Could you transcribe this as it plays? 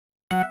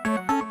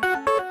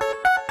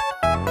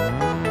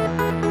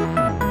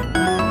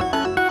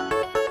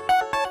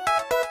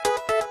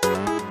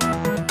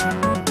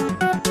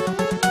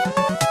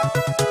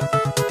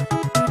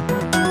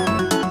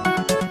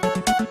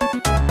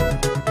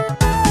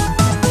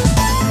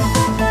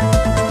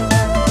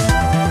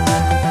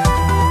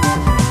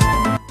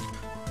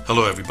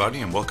Hello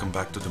everybody and welcome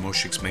back to the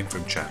Moshix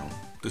mainframe channel.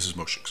 This is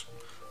Moshix.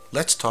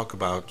 Let's talk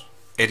about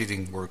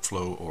editing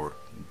workflow or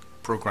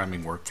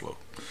programming workflow.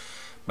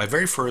 My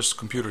very first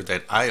computer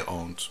that I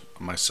owned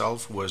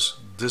myself was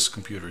this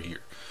computer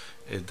here.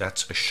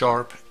 That's a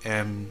Sharp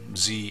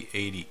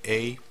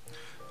MZ80A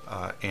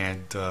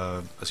and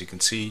as you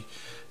can see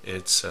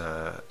it's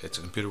a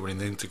computer with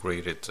an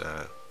integrated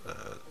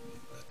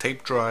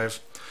tape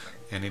drive,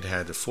 and it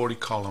had a 40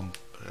 column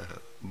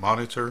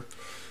monitor.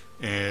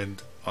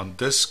 And on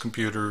this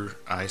computer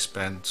I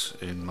spent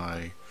in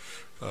my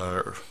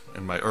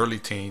early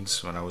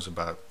teens, when I was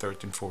about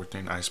 13,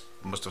 14, I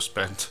must have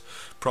spent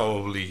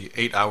probably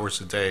 8 hours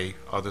a day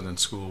other than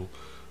school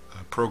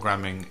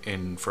programming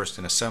first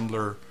in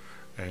assembler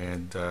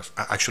and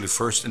actually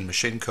first in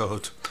machine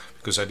code,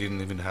 because I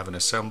didn't even have an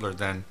assembler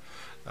then.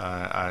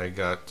 I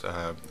got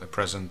an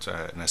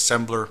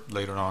assembler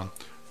later on,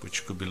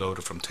 which could be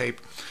loaded from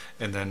tape,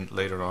 and then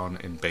later on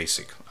in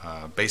BASIC.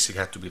 BASIC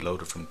had to be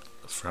loaded from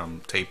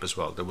tape as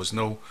well. There was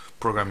no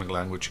programming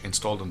language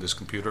installed on this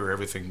computer.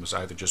 Everything was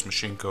either just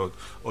machine code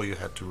or you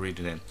had to read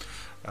it in.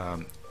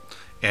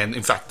 And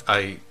in fact,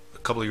 a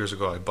couple of years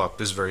ago I bought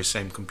this very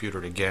same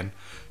computer again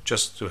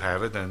just to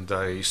have it, and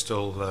I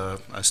still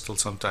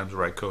sometimes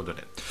write code on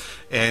it.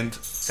 And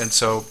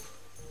so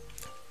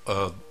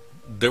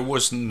there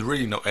was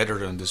really no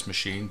editor on this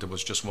machine. There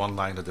was just one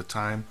line at a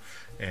time,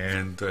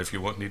 and if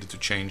you needed to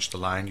change the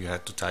line, you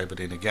had to type it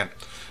in again.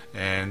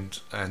 And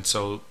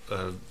so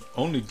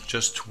only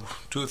just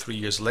 2 or 3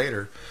 years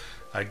later,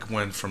 I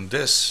went from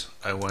this,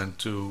 I went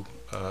to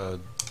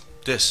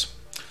this.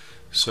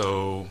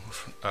 So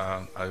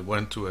I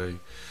went to an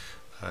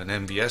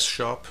MVS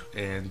shop,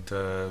 and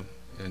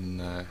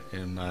in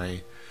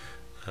my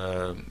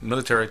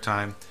military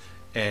time,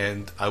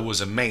 and I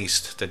was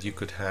amazed that you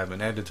could have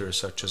an editor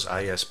such as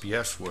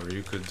ISPF, where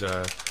you could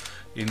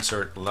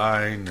insert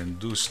line and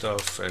do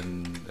stuff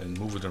and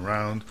move it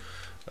around,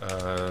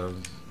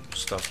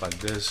 stuff like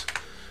this.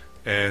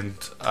 And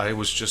I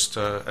was just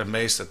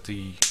amazed at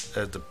the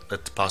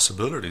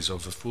possibilities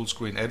of a full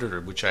screen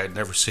editor, which I had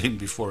never seen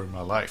before in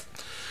my life.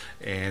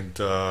 And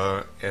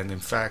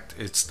in fact,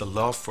 it's the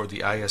love for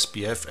the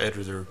ISPF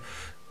editor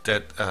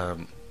that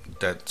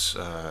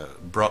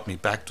brought me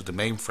back to the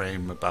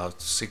mainframe about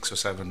 6 or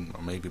 7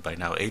 or maybe by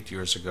now 8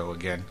 years ago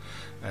again.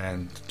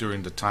 And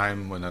during the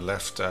time when I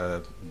left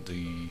the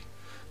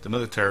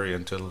military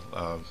until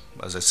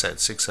as I said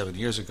 6-7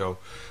 years ago,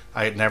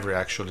 I had never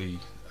actually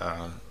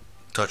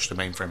touched the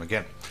mainframe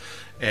again.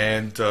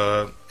 And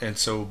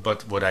so,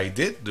 but what I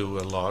did do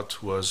a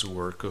lot was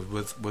work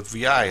with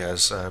VI,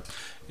 as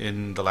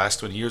in the last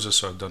 20 years or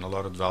so I've done a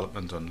lot of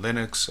development on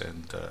Linux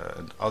and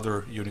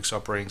other Unix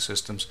operating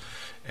systems.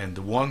 And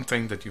the one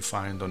thing that you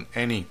find on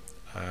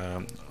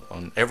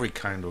on every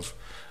kind of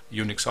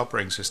Unix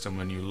operating system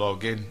when you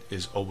log in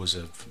is always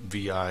a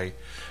VI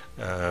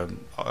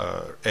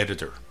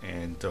editor.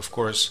 And of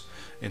course,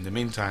 in the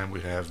meantime,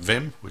 we have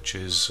Vim, which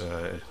is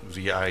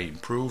VI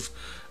improved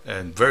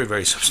and very,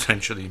 very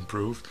substantially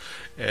improved.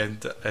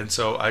 And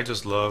so I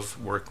just love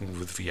working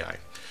with VI.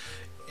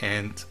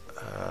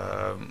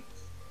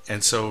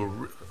 And so,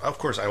 of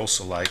course, I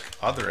also like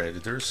other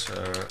editors.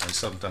 I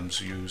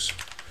sometimes use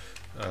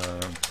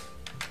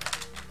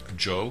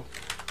Joe.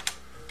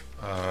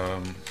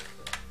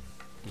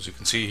 As you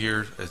can see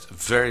here, it's a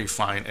very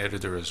fine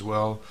editor as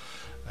well.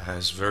 It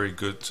has very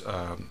good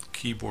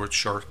keyboard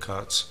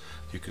shortcuts.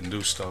 You can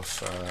do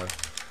stuff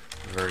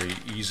very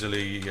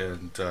easily,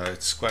 and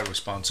it's quite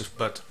responsive.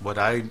 But what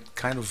I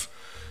kind of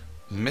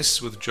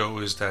miss with Joe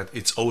is that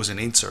it's always an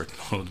insert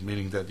mode,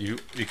 meaning that you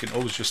can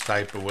always just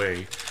type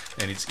away,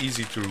 and it's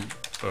easy to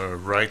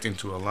write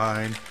into a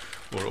line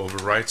or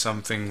overwrite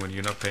something when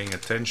you're not paying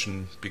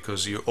attention,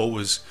 because you're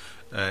always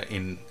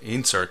in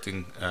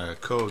inserting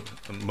code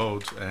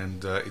mode,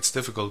 and it's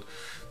difficult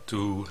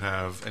to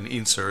have an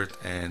insert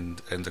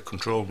and the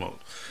control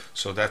mode.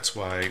 So that's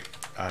why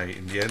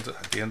at the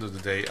end of the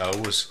day, I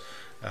always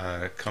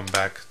come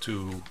back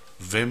to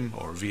Vim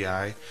or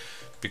VI,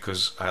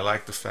 because I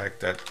like the fact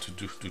that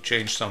to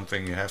change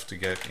something you have to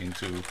get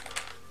into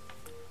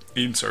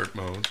insert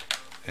mode,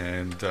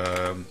 and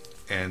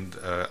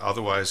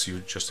otherwise you're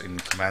just in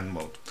command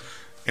mode.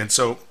 And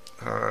so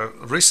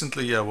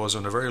recently I was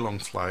on a very long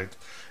flight,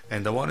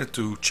 and I wanted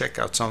to check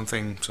out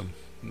something, some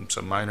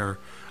minor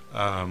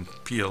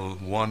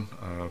PL1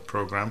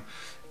 program,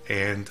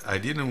 and I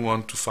didn't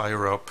want to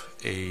fire up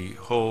a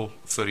whole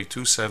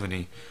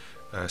 3270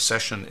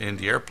 session in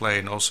the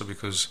airplane, also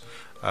because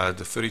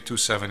the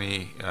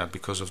 3270,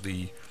 because of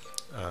the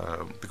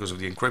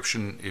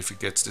encryption, if it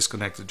gets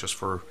disconnected just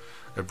for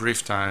a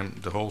brief time,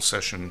 the whole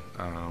session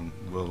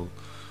will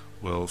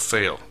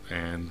fail.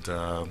 And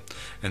so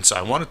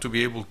I wanted to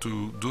be able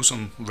to do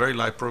some very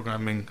light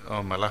programming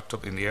on my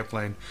laptop in the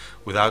airplane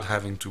without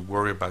having to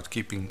worry about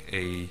keeping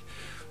a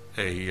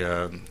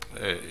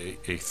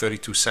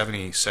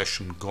 3270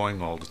 session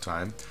going all the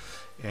time.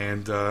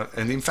 And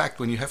in fact,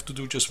 when you have to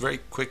do just very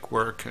quick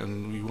work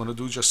and you want to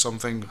do just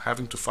something,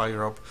 having to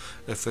fire up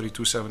a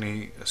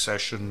 3270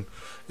 session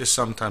is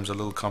sometimes a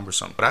little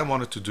cumbersome. What I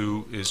wanted to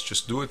do is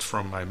just do it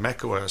from my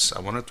Mac OS.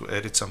 I wanted to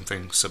edit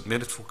something,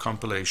 submit it for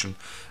compilation,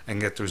 and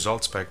get the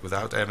results back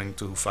without having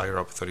to fire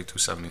up a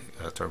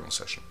 3270 terminal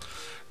session.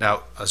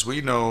 Now, as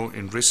we know,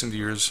 in recent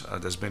years,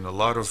 there's been a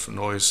lot of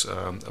noise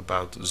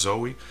about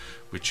Zoe,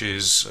 which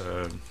is,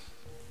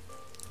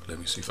 let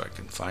me see if I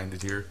can find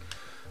it here.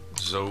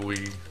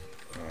 Zoe,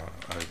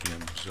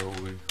 IBM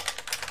Zoe.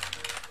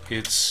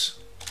 It's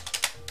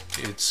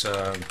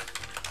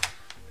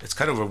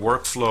kind of a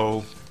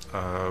workflow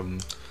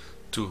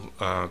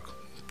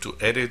to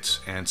edit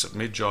and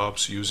submit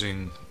jobs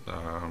using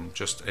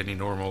just any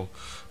normal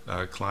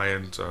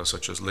client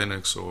such as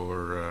Linux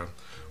or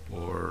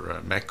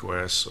Mac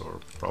OS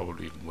or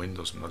probably even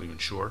Windows. I'm not even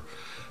sure.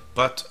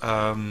 But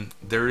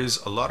there is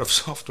a lot of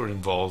software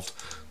involved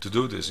to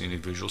do this in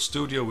Visual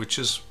Studio, which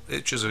is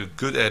a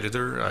good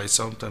editor. I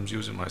sometimes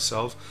use it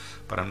myself,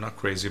 but I'm not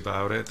crazy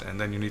about it. And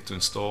then you need to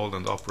install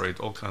and operate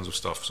all kinds of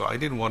stuff. So I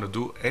didn't want to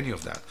do any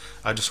of that.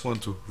 I just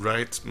want to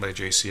write my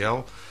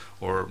JCL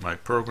or my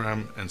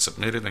program and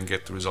submit it and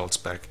get the results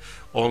back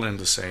all in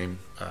the same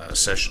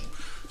session.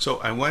 So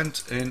I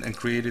went in and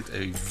created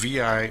a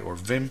VI or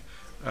Vim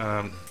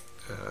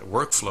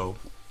workflow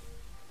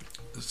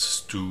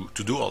to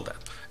do all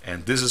that.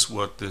 And this is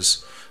what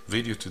this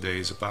video today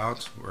is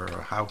about,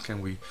 where how can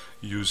we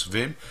use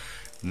Vim.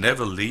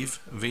 Never leave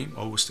Vim,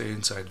 always stay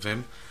inside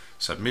Vim,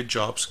 submit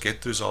jobs,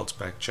 get the results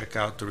back, check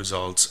out the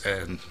results,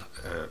 and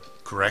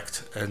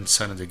correct and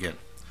send it again.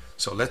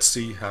 So let's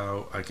see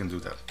how I can do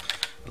that.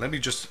 Let me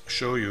just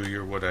show you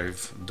here what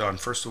I've done.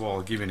 First of all,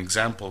 I'll give you an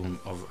example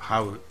of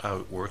how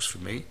it works for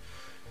me,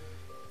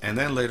 and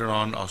then later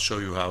on I'll show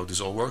you how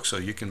this all works so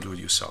you can do it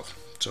yourself.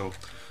 So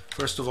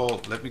first of all,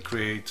 let me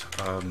create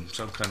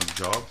some kind of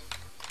job.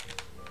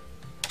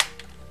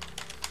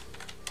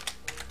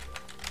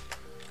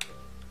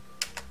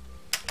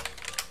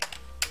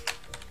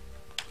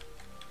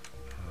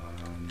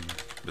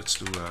 Let's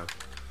do a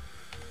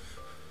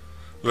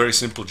very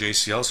simple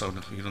JCL, so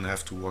you don't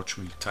have to watch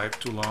me type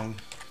too long.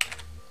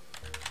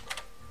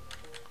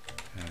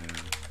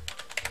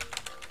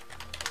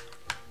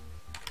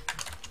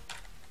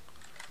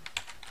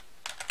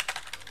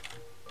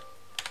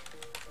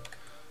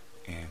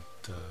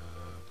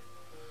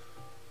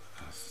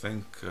 I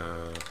think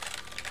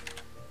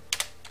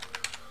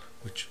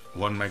which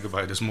 1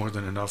 megabyte is more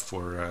than enough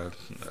for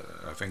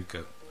I think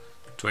a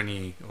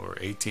 20 or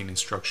 18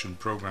 instruction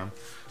program,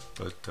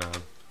 but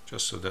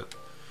just so that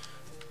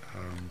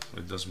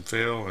it doesn't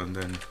fail. And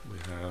then we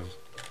have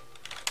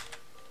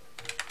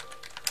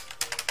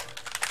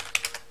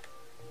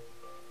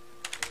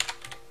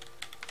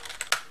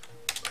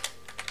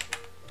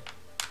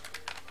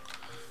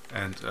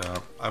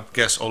I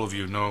guess all of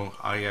you know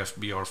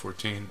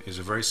IFBR14 is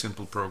a very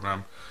simple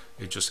program.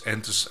 It just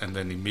enters and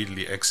then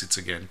immediately exits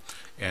again,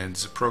 and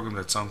it's a program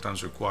that's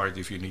sometimes required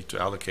if you need to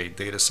allocate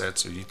data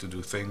sets or you need to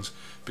do things,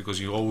 because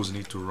you always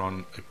need to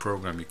run a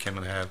program. You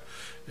cannot have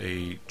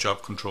a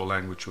job control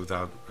language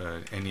without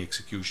any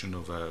execution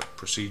of a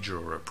procedure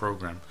or a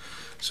program.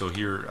 So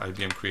here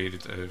IBM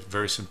created a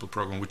very simple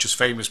program, which is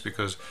famous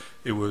because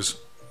it was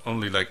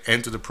only like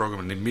enter the program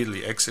and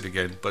immediately exit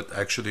again, but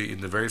actually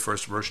in the very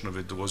first version of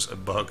it there was a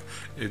bug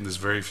in this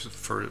very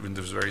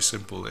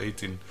simple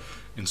 18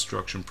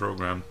 instruction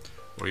program,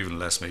 or even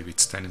less, maybe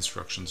it's 10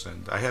 instructions.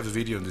 And I have a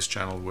video on this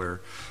channel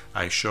where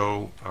I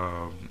show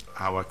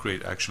how I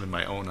create actually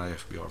my own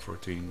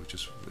IFBR14, which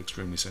is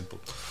extremely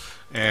simple.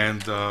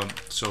 And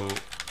so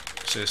it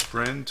says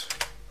print,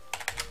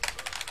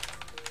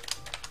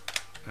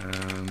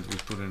 and we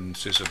put in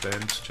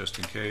sysappend just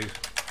in case.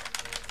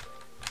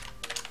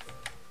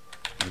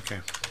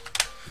 Okay,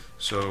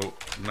 so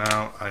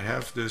now I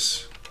have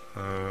this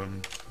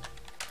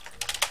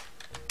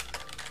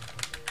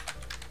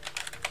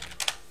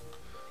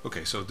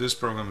okay, so this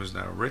program is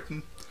now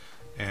written,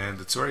 and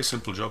it's a very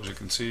simple job. As you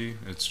can see,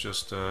 it's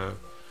just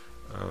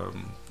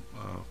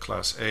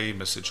class A,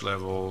 message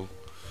level,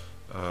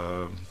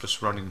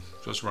 just running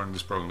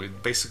this program.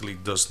 It basically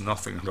does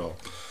nothing at all.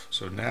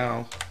 So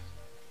now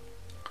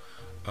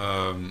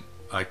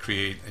I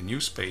create a new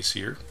space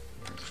here,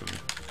 actually.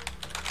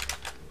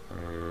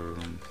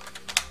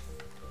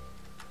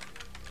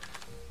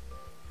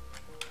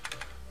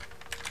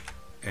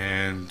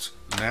 And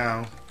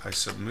now I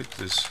submit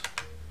this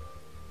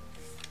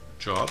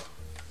job.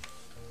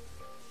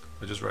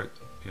 I just write,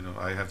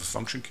 I have a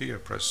function key, I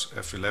press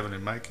F11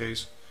 in my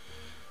case,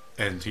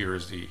 and here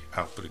is the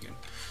output again.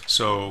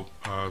 So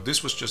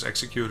this was just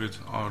executed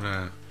on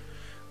a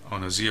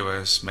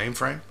ZOS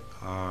mainframe.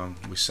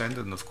 We send it,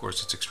 and of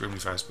course it's extremely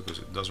fast because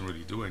it doesn't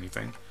really do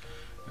anything.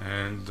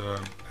 And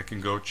I can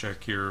go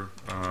check here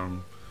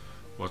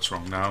what's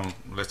wrong. Now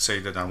let's say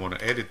that I want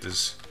to edit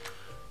this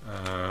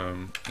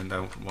and I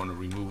want to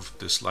remove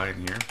this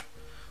line here.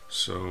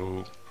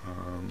 So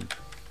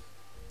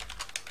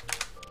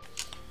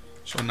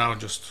now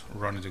just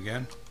run it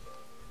again.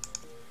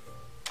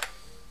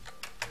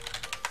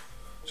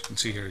 As you can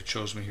see here, it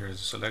shows me here the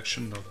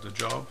selection of the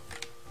job,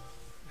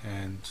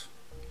 and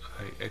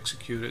I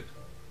execute it,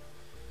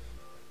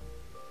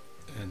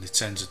 and it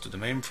sends it to the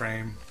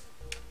mainframe,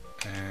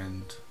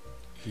 and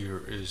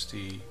here is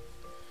the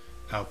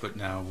output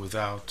now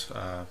without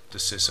the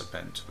sys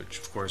append, which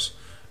of course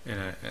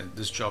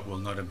this job will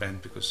not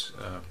append because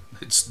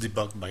it's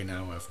debugged by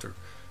now after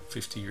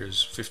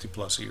 50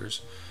 plus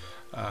years.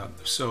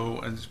 So,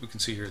 and as we can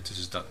see here, this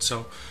is done.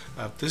 So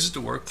this is the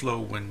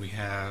workflow when we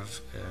have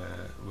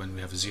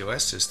a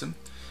ZOS system,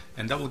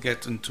 and that will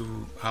get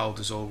into how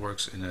this all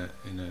works in a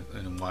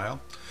while.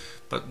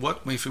 But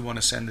what if we want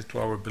to send it to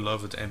our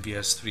beloved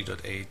MVS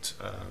 3.8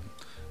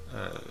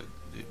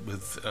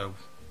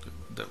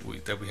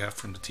 that we have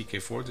from the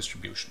TK4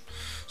 distribution?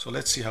 So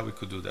let's see how we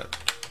could do that.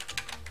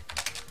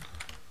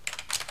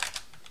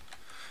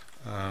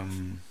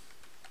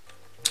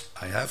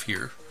 I have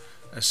here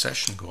a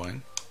session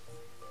going.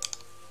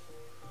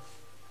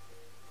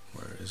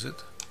 Where is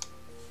it?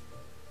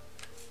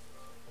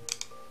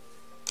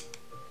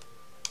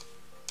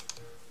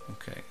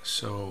 Okay,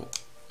 so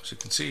as you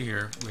can see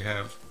here, we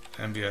have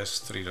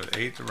MVS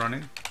 3.8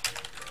 running,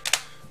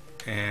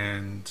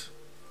 and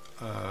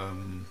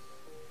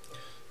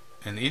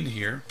in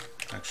here,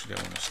 actually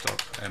I want to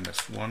stop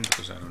MF1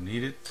 because I don't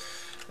need it.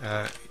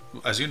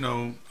 As you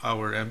know,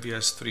 our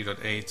MVS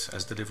 3.8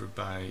 as delivered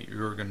by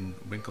Jürgen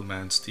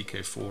Winkelmann's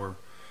TK4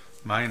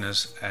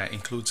 minus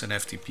includes an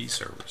FTP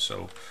server,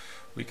 so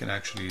we can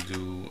actually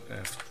do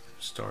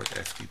start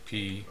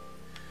FTP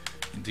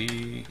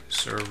d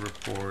server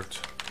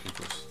port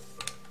equals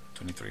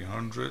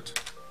 2300.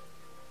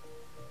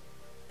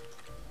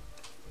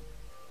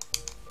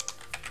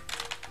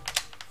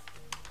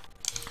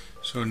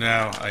 So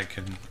now I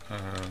can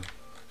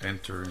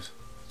enter,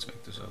 let's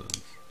make this a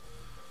little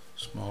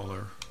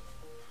smaller,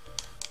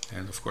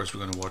 and of course we're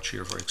going to watch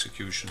here for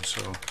execution.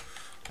 So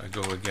I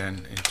go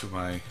again into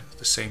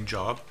the same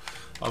job.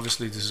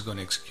 Obviously this is going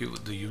to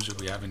execute the user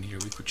we have in here.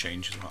 We could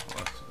change it.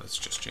 Well, let's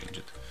just change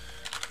it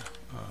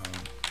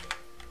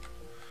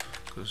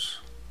because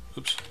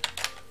oops.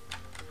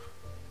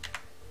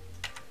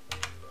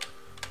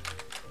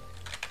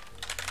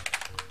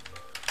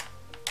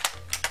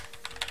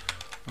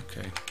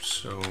 Okay,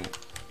 so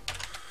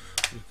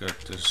we got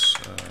this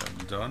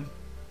done,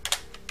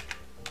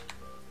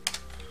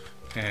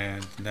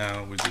 and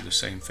now we do the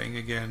same thing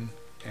again,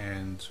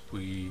 and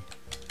we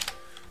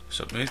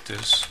submit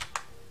this,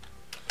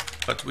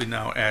 but we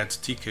now add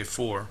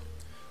TK4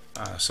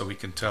 so we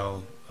can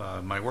tell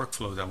my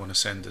workflow that I want to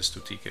send this to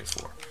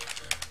TK4,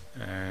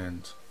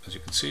 and as you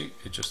can see,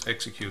 it just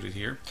executed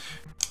here.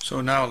 So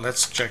now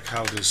let's check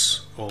how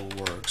this all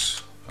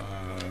works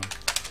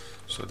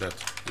so that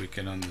we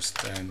can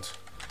understand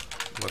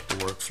what the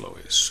workflow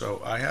is.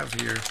 So I have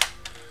here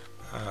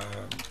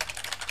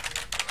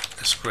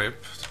a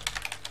script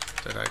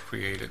that I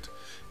created,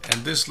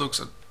 and this looks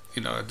at,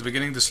 at the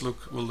beginning this will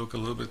look a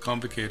little bit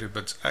complicated,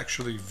 but it's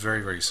actually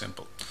very, very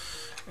simple.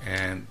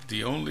 And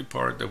the only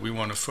part that we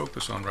want to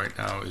focus on right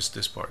now is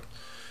this part.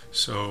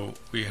 So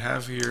we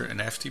have here an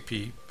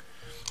FTP,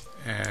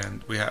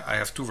 and I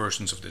have two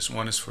versions of this.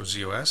 One is for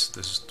ZOS,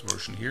 this is the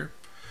version here,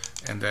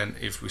 and then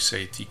if we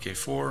say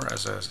TK4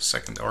 as a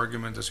second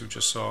argument, as you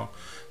just saw,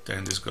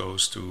 then this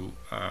goes to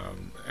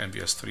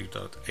MVS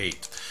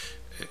 3.8.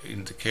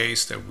 In the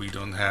case that we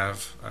don't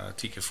have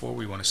TK4,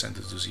 we want to send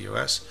it to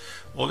ZOS.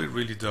 All it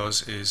really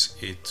does is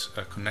it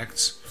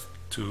connects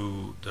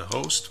to the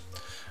host,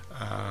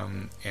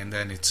 and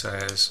then it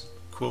says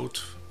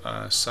quote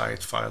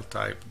site file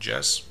type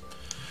JES,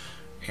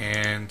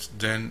 and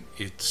then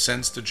it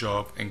sends the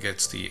job and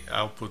gets the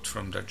output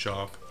from that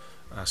job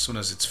as soon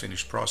as it's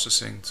finished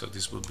processing. So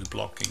this will be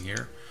blocking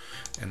here,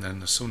 and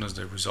then as soon as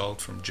the result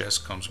from JES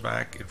comes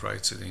back, it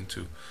writes it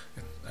into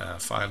a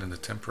file in the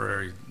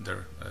temporary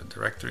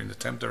directory, in the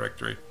temp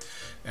directory,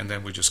 and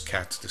then we just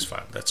cat this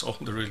file. That's all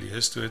there really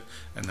is to it,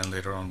 and then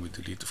later on we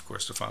delete, of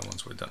course, the file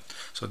once we're done.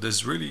 So this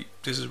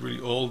is really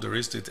all there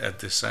is to it at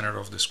the center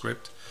of the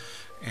script.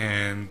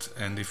 And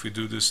if we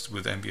do this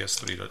with MVS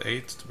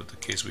 3.8, with the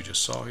case we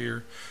just saw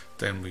here,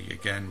 then we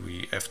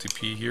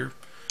FTP here.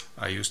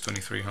 I use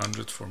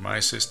 2300 for my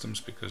systems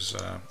because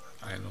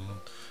I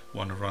don't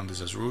want to run this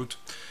as root.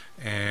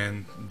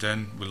 And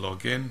then we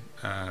log in,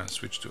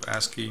 switch to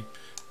ASCII,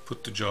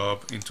 put the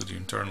job into the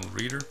internal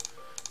reader,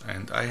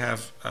 and I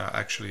have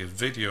actually a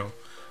video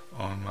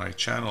on my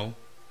channel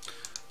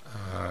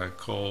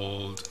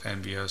called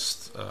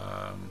MVS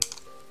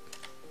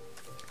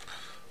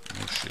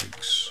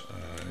Moshix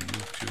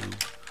YouTube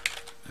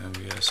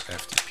MVS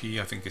FTP.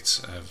 I think it's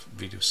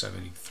video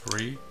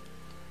 73.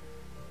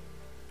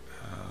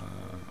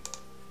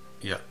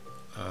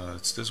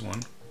 It's this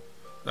one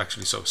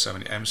actually. So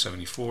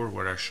M74,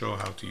 where I show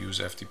how to use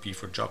FTP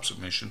for job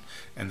submission,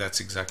 and that's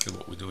exactly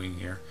what we're doing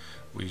here.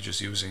 We're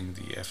just using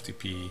the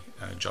FTP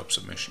job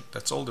submission.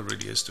 That's all there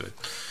really is to it.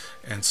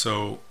 And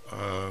so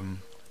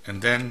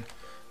and then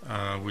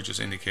we just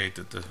indicate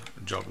that the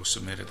job was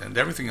submitted, and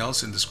everything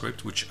else in the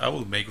script, which I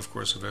will make of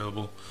course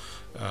available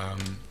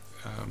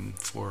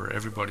for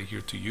everybody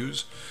here to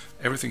use.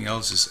 Everything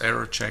else is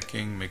error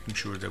checking, making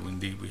sure that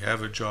indeed we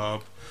have a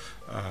job,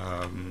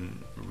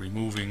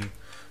 removing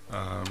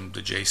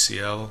the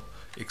JCL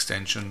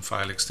extension,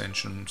 file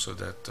extension, so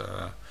that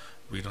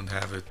we don't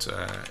have it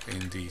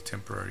in the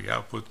temporary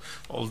output.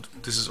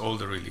 This is all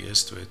there really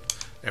is to it.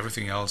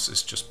 Everything else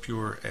is just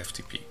pure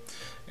FTP,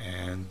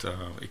 and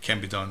it can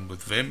be done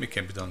with Vim, it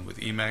can be done with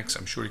Emacs.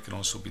 I'm sure it can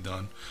also be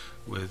done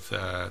with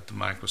the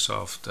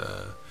Microsoft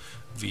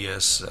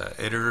VS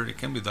editor. It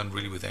can be done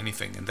really with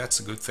anything, and that's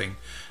a good thing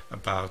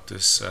about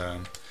this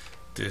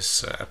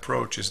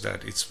approach, is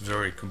that it's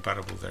very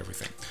compatible with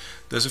everything.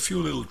 There's a few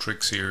little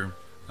tricks here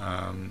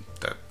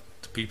that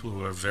the people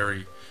who are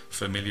very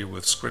familiar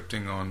with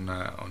scripting on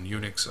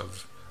Unix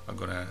are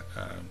gonna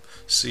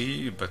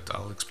see, but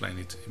I'll explain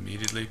it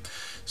immediately.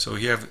 So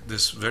you have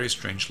this very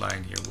strange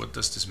line here. What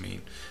does this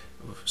mean?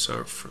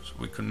 So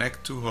we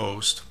connect to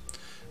host,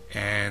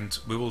 and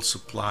we will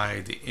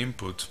supply the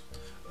input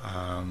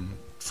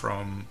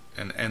from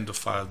an end of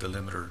file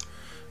delimiter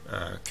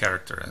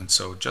character. And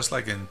so just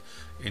like in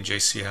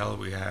JCL,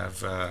 we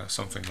have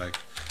something like,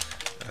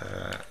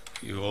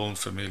 you're all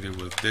familiar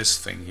with this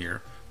thing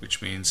here,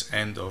 which means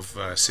end of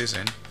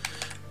sysin.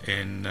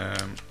 In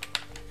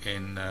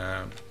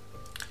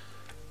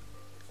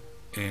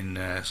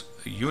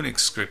Unix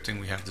scripting,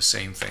 we have the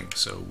same thing.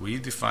 So we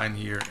define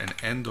here an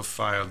end of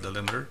file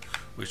delimiter,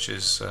 which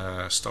is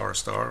star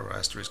star or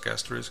asterisk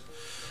asterisk,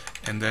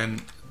 and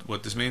then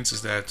what this means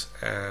is that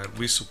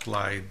we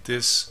supply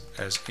this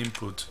as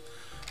input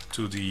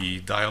to the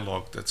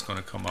dialog that's going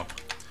to come up.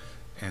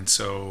 And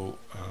so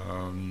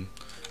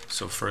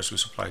so first we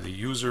supply the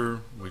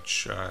user,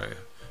 which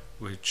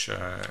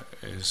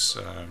is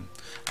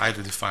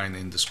either defined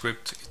in the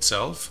script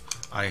itself.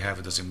 I have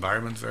it as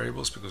environment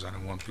variables because I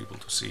don't want people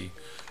to see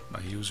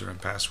my user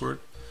and password.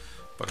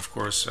 But of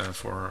course,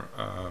 for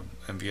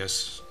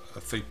MVS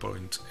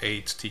 3.8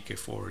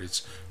 TK4,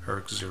 it's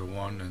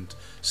herc01, and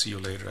see you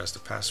later as the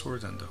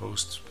password, and the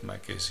host in my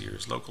case here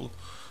is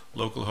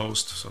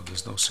localhost, so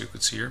there's no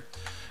secrets here.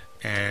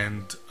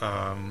 And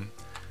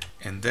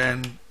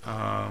then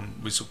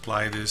we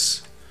supply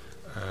this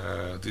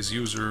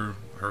user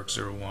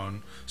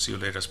herc01, see you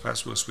later as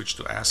password, switch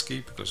to ASCII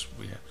because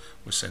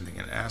we're sending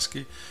an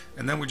ASCII,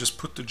 and then we just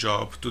put the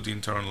job to the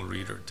internal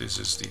reader. This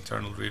is the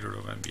internal reader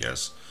of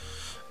MVS,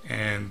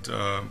 and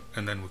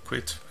then we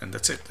quit, and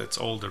that's it. That's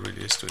all there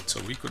really is to it. So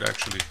we could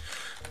actually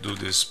do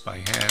this by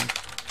hand.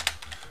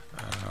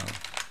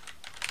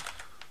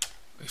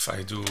 If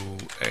I do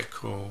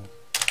echo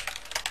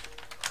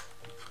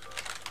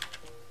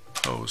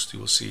host, you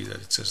will see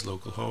that it says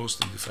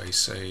localhost, and if I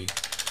say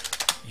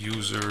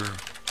user,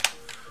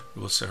 it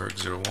will say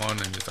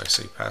herc01, and if I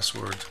say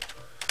password,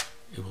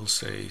 it will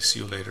say see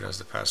you later as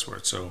the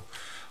password. So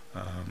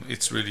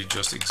it's really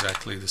just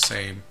exactly the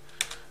same.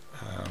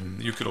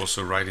 You could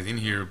also write it in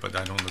here, but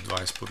I don't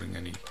advise putting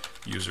any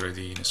user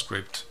ID in a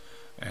script,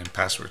 and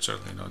password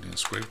certainly not in a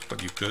script,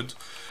 but you could.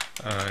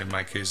 In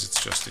my case,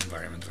 it's just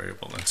environment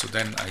variable. And so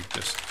then I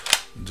just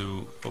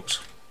do, oops,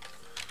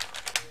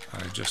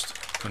 I just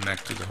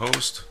connect to the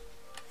host.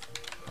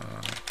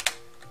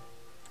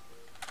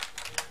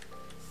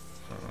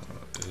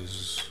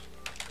 Is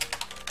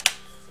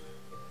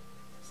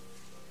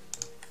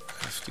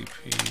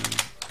FTP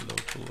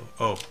local,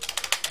 oh,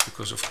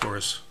 because of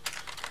course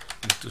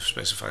you need to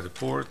specify the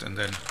port, and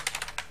then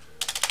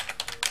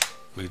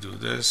we do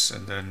this,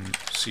 and then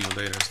see you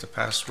later as the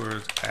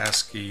password,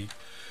 ASCII,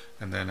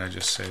 and then I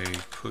just say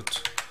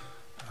put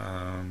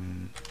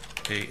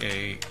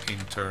AA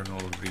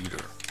internal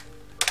reader,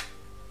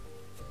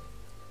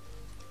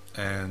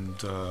 and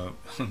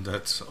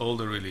that's all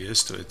there really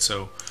is to it.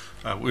 So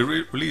we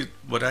really,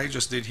 what I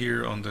just did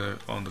here on the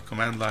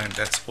command line,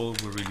 that's all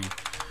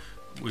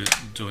we're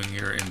doing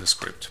here in the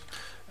script.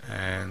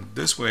 And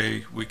this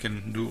way we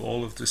can do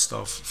all of this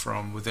stuff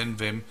from within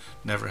Vim,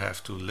 never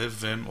have to live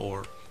Vim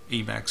or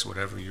Emacs,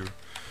 whatever your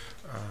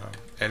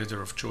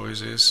editor of choice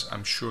is.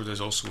 I'm sure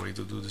there's also a way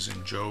to do this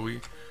in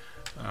Joey,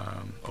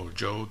 or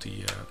Joe,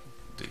 the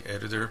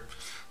editor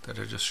that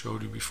I just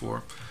showed you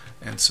before.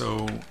 And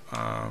so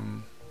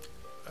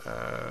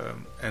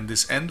and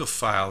this end of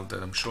file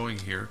that I'm showing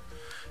here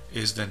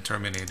is then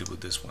terminated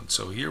with this one.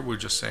 So here we're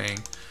just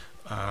saying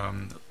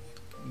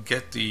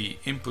get the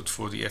input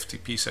for the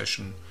FTP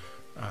session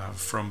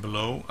from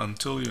below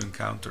until you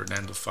encounter an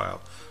end of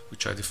file,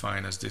 which I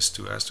define as this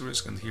 2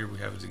 asterisk, and here we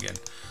have it again.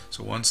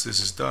 So once this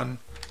is done,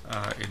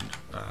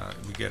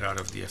 we get out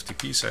of the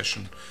FTP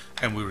session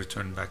and we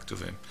return back to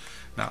Vim.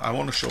 Now I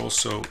want to show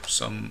also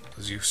some,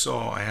 as you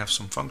saw, I have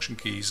some function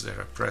keys that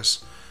I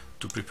press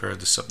to prepare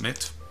the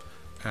submit,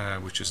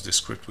 which is the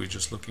script we're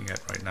just looking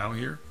at right now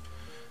here.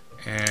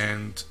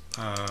 And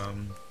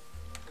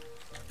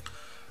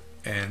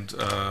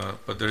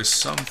but there's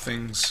some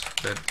things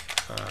that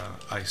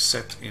I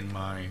set in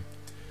my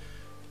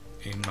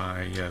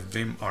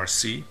Vim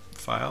RC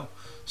file.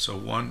 So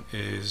one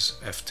is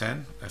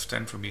F10.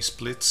 F10 for me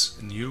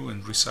splits new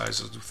and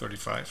resizes to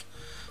 35.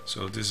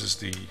 So this is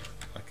the,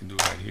 I can do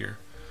right here.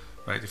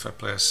 right? If I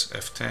press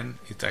F10,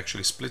 it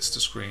actually splits the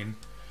screen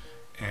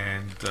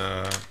and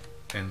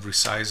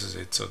resizes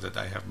it so that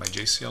I have my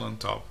JCL on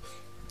top.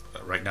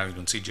 Right now you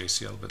don't see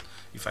JCL, but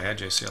if I had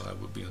JCL, I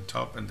would be on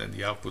top, and then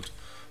the output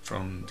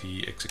from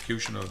the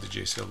execution of the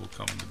JCL will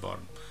come in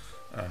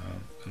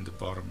the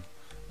bottom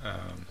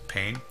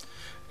pane,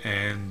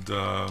 and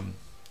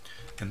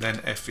then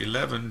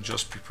F11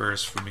 just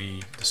prepares for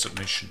me the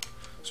submission,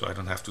 so I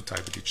don't have to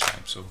type it each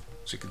time. So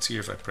you can see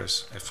if I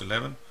press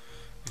F11,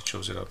 it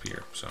shows it up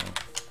here. So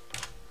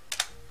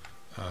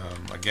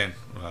again,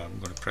 I'm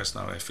going to press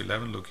now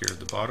F11. Look here at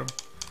the bottom.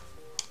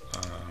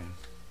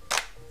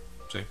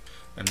 See,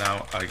 and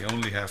now I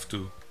only have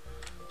to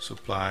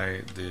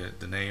supply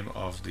the name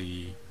of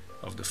the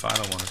file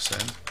I want to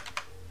send,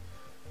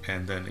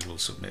 and then it will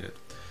submit it.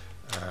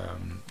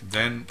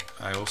 Then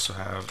I also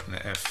have an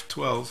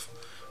F12,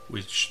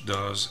 which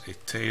does a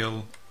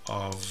tail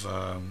of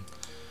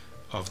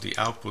the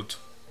output.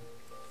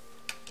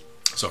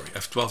 Sorry,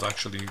 F12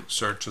 actually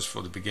searches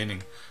for the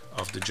beginning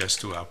of the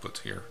JES2 output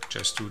here,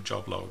 JES2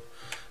 job log,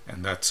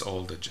 and that's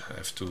all that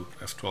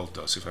F12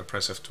 does. If I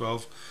press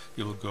F12,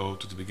 it will go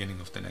to the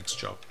beginning of the next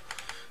job.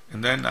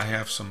 And then I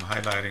have some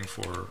highlighting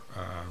for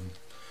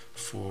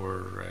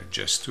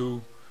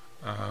JES2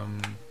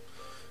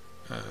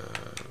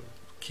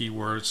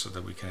 keywords, so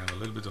that we can have a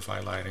little bit of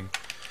highlighting.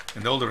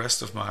 And all the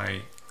rest of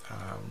my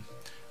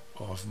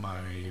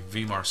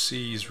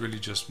VMRC is really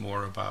just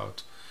more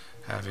about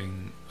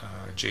having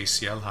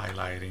JCL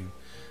highlighting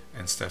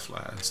and stuff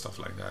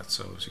like that.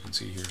 So as you can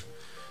see here,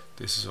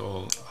 this is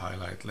all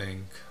highlight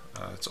link.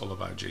 It's all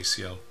about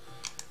JCL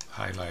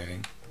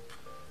highlighting.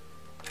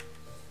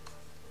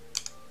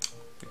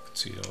 You can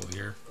see it all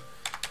here.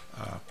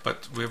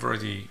 But we've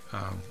already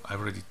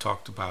I've already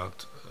talked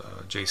about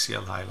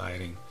JCL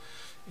highlighting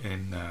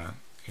in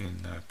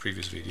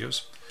previous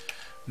videos.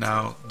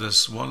 Now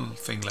there's one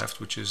thing left,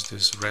 which is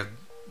this red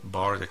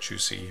bar that you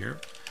see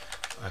here.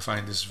 I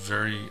find this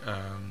very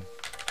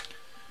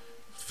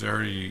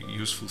very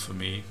useful for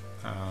me.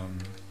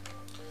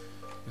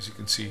 As you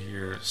can see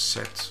here,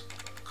 set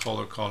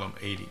color column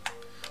 80.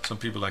 Some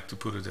people like to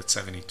put it at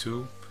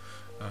 72,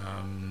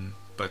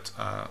 but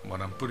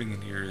what I'm putting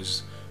in here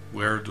is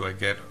where do I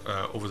get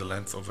over the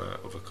length of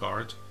a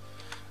card,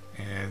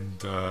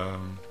 and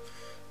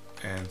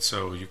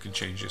so you can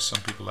change this.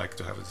 Some people like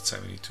to have it at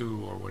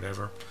 72 or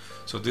whatever.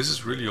 So this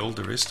is really all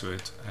there is to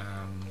it.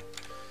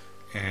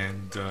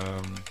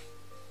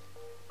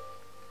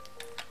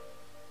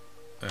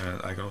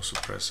 I can also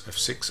press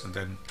F6, and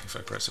then if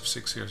I press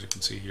F6 here, as you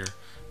can see here,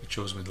 it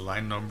shows me the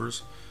line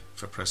numbers.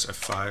 If I press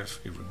F5,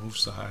 it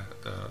removes the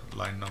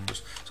line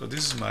numbers. So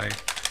this is my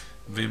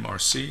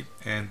VimRC,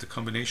 and the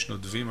combination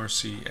of the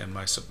VimRC and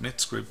my submit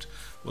script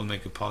will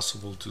make it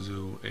possible to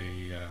do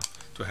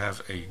to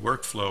have a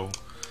workflow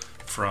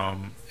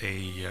from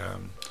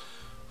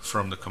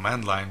the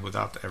command line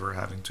without ever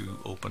having to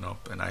open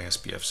up an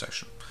ISPF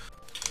session.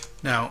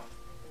 Now,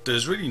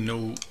 there's really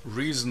no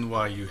reason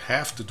why you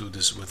have to do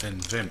this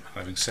within Vim,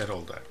 having said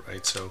all that,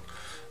 right? So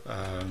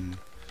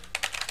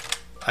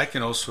I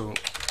can also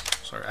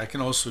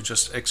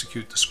just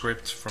execute the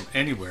script from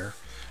anywhere,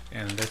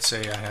 and let's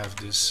say I have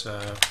this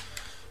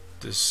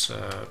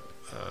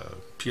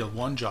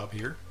PL1 job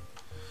here,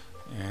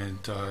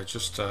 and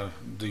just the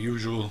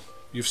usual,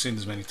 you've seen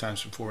this many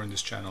times before in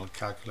this channel,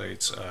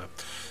 calculates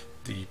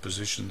the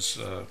positions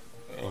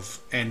of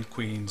n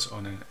queens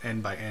on an n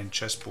by n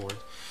chessboard.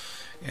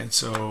 And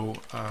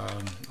so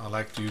I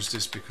like to use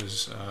this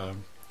because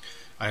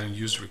I don't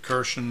use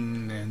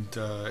recursion, and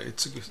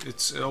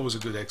it's always a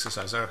good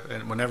exercise.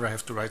 And whenever I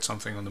have to write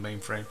something on the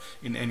mainframe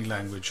in any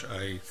language,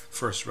 I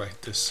first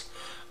write this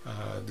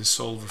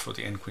solver for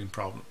the n queens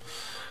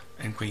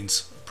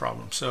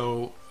problem.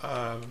 So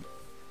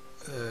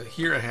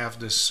here I have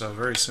this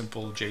very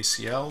simple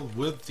JCL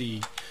with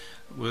the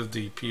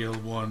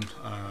PL1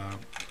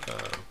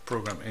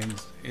 program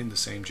in the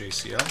same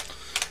JCL,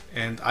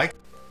 and I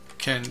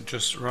can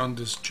just run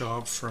this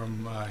job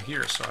from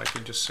here. So I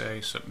can just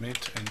say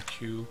submit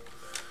NQ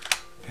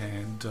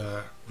and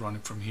run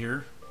it from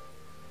here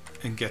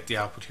and get the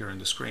output here in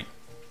the screen.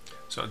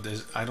 So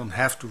I don't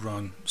have to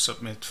run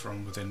submit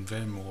from within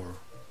Vim or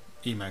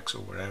Emacs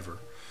or whatever.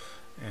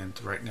 And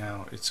right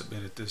now it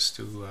submitted this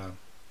to the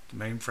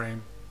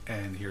mainframe,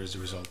 and here's the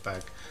result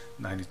back,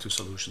 92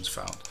 solutions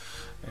found.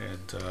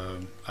 And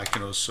I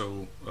can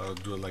also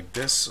do it like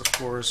this, of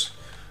course,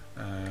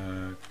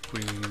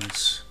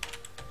 Queens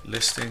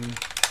listing.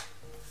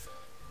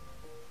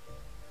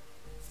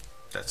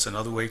 That's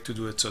another way to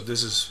do it. So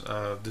this is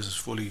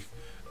fully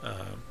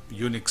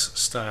Unix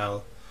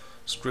style,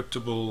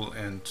 scriptable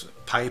and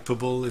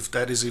pipeable, if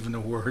that is even a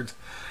word.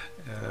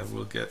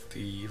 We'll get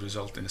the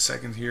result in a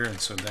second here, and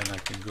so then I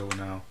can go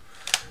now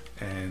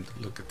and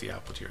look at the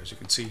output here. As you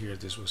can see here,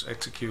 this was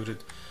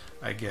executed.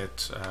 I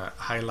get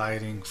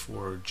highlighting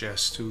for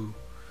JES2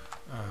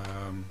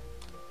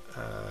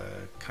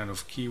 kind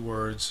of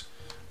keywords,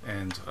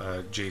 and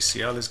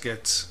JCL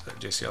gets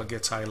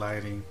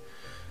highlighting.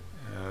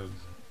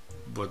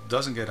 What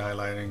doesn't get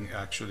highlighting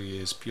actually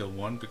is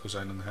PL1, because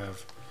I don't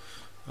have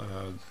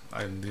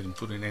I didn't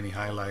put in any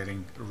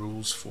highlighting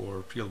rules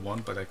for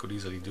PL1, but I could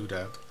easily do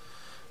that.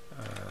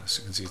 As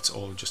you can see, it's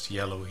all just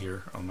yellow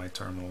here on my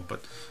terminal,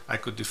 but I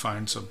could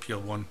define some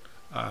PL1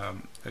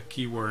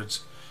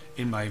 keywords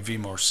in my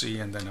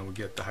vmrc, and then I would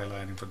get the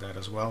highlighting for that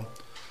as well.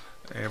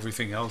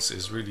 Everything else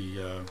is really,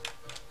 you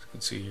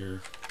can see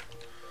here,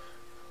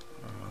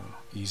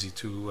 easy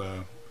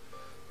to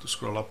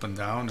scroll up and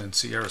down and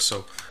see errors.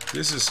 So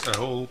this is a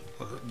whole,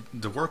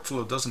 the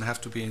workflow doesn't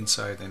have to be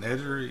inside an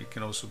editor. It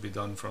can also be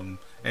done from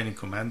any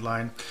command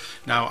line.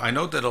 Now I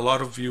know that a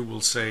lot of you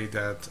will say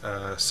that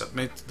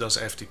submit does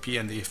FTP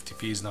and the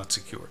FTP is not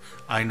secure.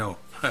 I know.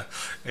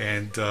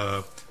 And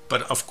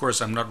but of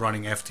course I'm not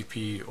running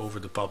FTP over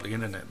the public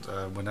internet.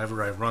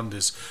 Whenever I run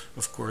this,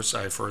 of course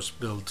I first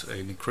build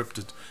an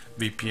encrypted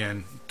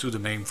VPN to the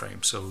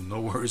mainframe, so no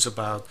worries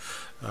about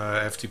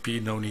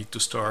FTP. No need to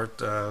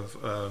start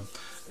a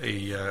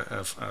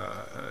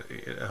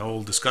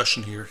whole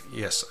discussion here.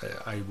 Yes,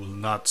 I will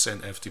not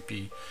send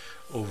FTP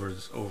over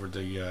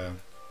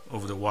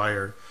the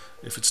wire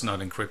if it's not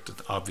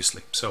encrypted,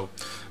 obviously. So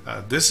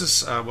this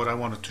is what I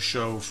wanted to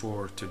show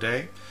for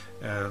today.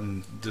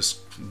 The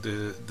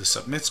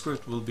submit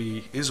script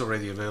is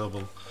already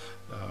available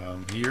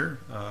here.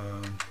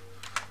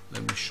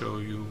 Let me show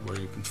you where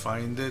you can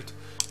find it.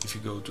 If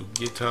you go to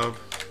GitHub,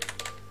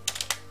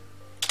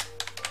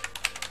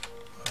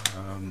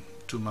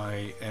 to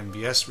my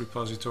MVS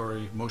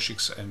repository,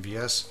 Moshix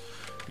MVS,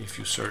 if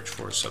you search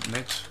for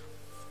submit,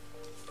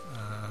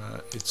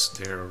 it's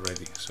there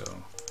already.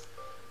 So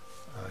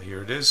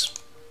here it is.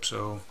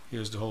 So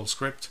here's the whole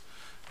script,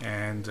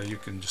 and you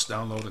can just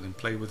download it and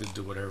play with it,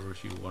 do whatever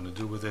you want to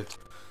do with it.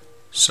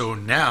 So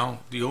now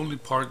the only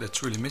part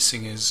that's really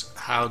missing is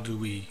how do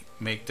we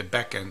make the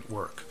backend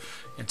work.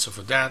 And so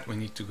for that we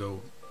need to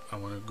go, I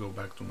want to go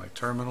back to my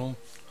terminal.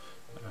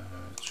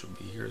 It should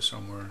be here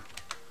somewhere.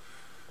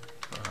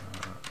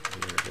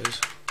 Here it is.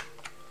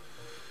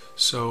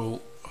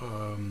 So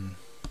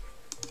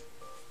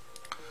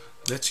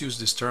let's use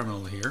this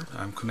terminal here.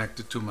 I'm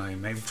connected to my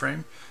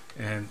mainframe,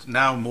 and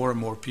now more and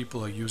more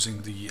people are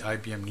using the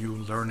IBM New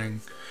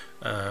Learning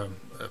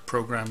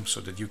program, so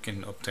that you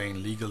can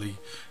obtain legally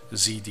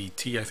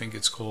ZDT, I think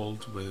it's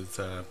called, with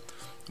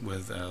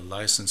a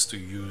license to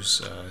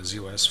use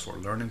ZOS for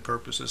learning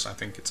purposes. I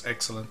think it's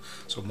excellent.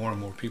 So more and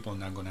more people are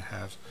now going to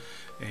have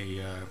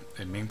a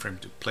mainframe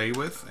to play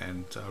with,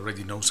 and I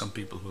already know some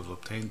people who have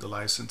obtained the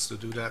license to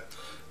do that.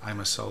 I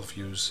myself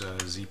use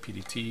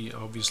ZPDT,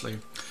 obviously,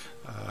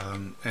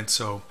 and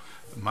so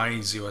my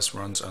ZOS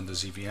runs on the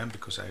ZVM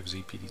because I have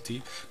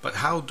ZPDT. But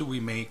how do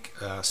we make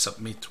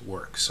submit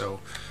work?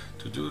 So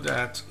to do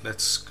that,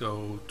 let's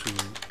go to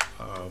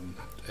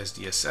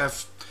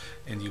SDSF,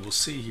 and you will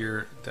see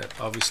here that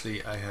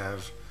obviously I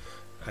have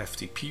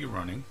FTP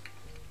running.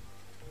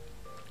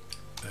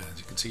 As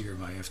you can see here,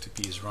 my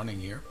FTP is running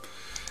here,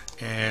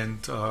 and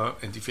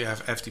if you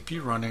have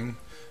FTP running,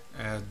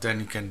 then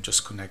you can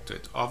just connect to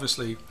it.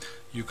 Obviously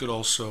you could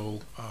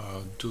also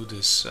do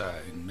this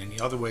in many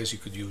other ways. You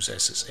could use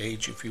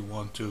SSH if you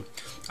want to.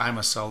 I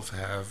myself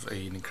have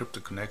an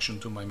encrypted connection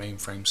to my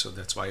mainframe, so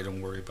that's why I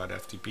don't worry about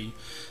FTP,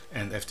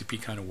 and FTP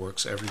kind of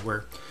works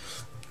everywhere.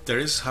 There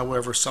is,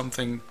 however,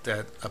 something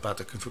that about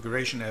the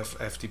configuration of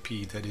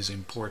FTP that is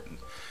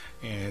important,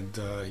 and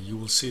you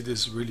will see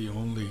this really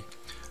only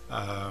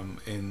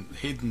in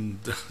hidden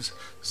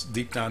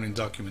deep down in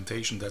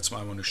documentation. That's why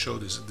I want to show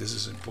this. This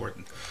is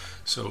important.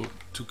 So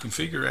to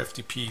configure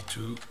FTP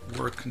to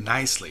work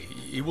nicely,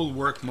 it will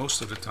work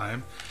most of the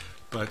time,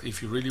 but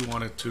if you really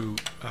want it to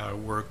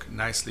work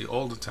nicely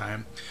all the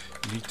time,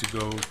 you need to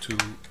go to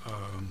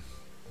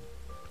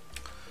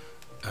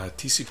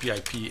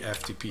TCP/IP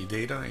FTP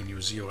data in your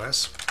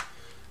ZOS,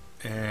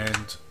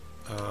 and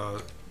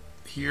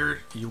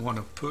here you want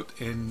to put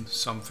in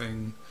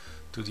something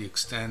to the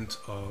extent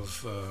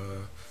of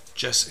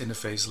JES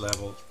interface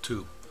level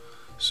 2.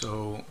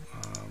 So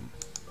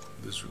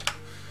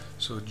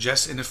so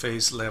JES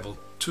interface level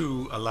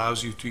 2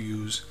 allows you to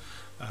use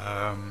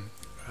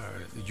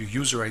your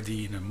user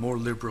ID in a more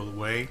liberal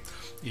way.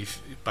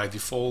 If by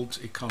default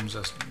it comes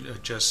as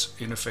JES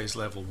interface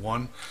level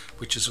 1,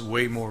 which is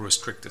way more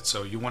restricted.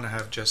 So you want to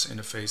have JES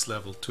interface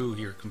level 2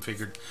 here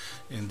configured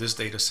in this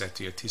data set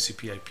here,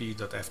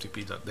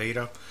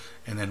 tcp/ip.ftp.data,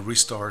 and then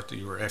restart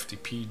your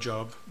FTP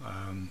job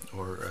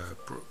or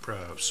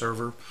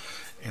server,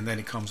 and then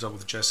it comes up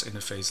with JES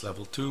interface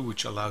level 2,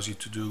 which allows you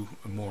to do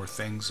more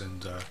things,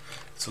 and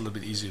it's a little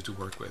bit easier to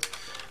work with.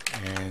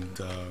 And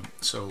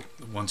so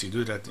once you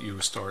do that, you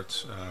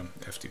restart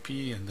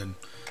FTP, and then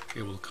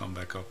it will come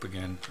back up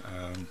again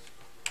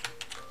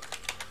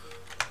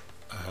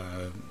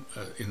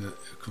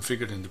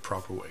configured in the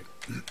proper way.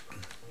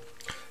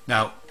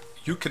 Now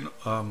you can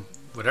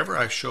whatever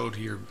I showed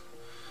here,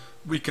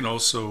 we can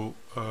also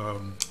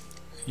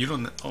you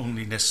don't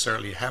only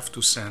necessarily have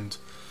to send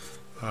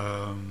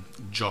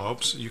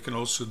jobs. You can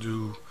also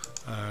do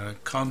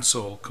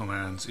console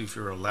commands if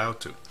you're allowed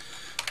to.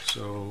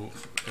 So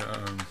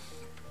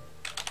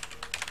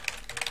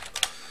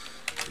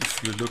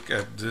if you look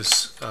at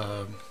this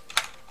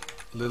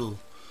little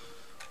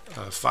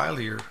file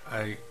here,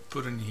 I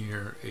put in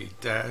here a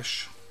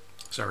dash,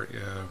 sorry,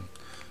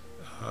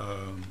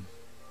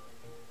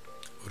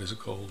 what is it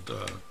called?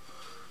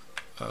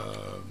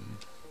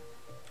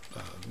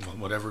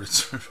 Whatever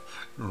it's, I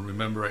don't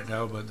remember right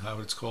now, but how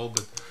it's called.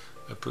 But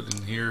I put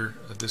in here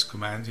this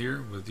command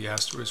here with the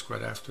asterisk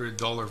right after it,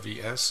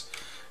 $VS,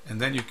 and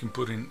then you can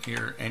put in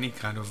here any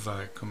kind of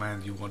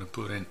command you want to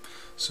put in.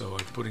 So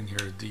I'm putting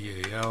here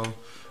DAL.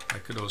 I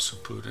could also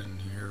put in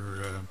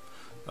here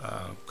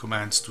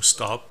commands to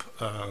stop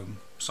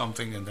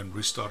something and then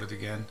restart it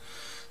again.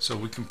 So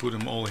we can put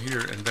them all here,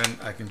 and then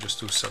I can just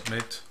do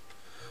submit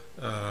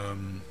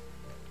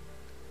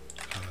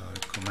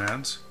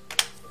commands.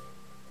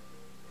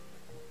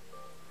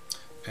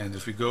 And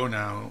if we go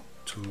now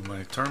to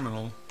my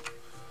terminal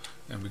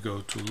and we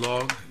go to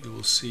log, you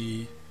will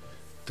see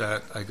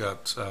that I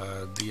got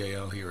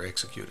DAL here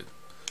executed.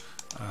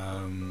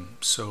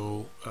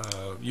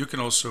 You can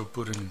also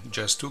put in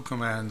just 2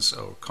 commands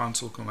or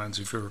console commands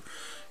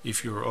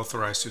if you're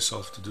authorized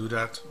yourself to do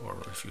that, or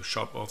if your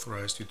shop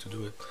authorized you to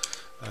do it.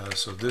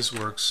 So this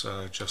works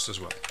just as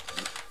well.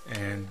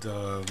 And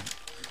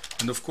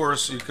of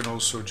course you can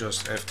also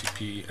just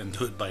FTP and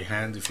do it by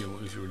hand if you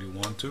really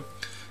want to.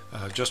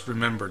 Just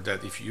remember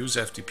that if you use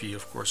FTP,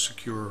 of course,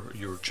 secure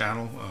your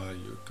channel,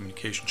 your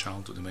communication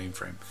channel to the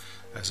mainframe,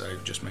 as I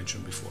just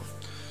mentioned before.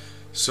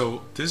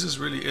 So this is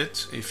really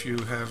it. If you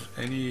have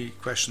any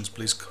questions,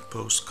 please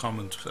post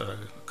comments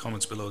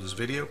below this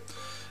video.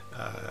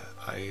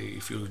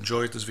 If you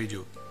enjoyed this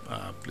video,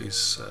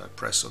 please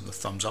press on the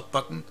thumbs up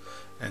button.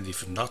 And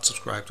if you're not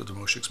subscribed to the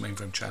Moshix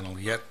Mainframe channel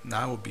yet,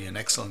 now would be an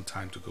excellent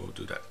time to go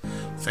do that.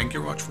 Thank you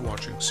very much for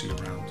watching. See you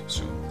around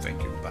soon.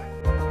 Thank you.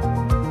 Bye.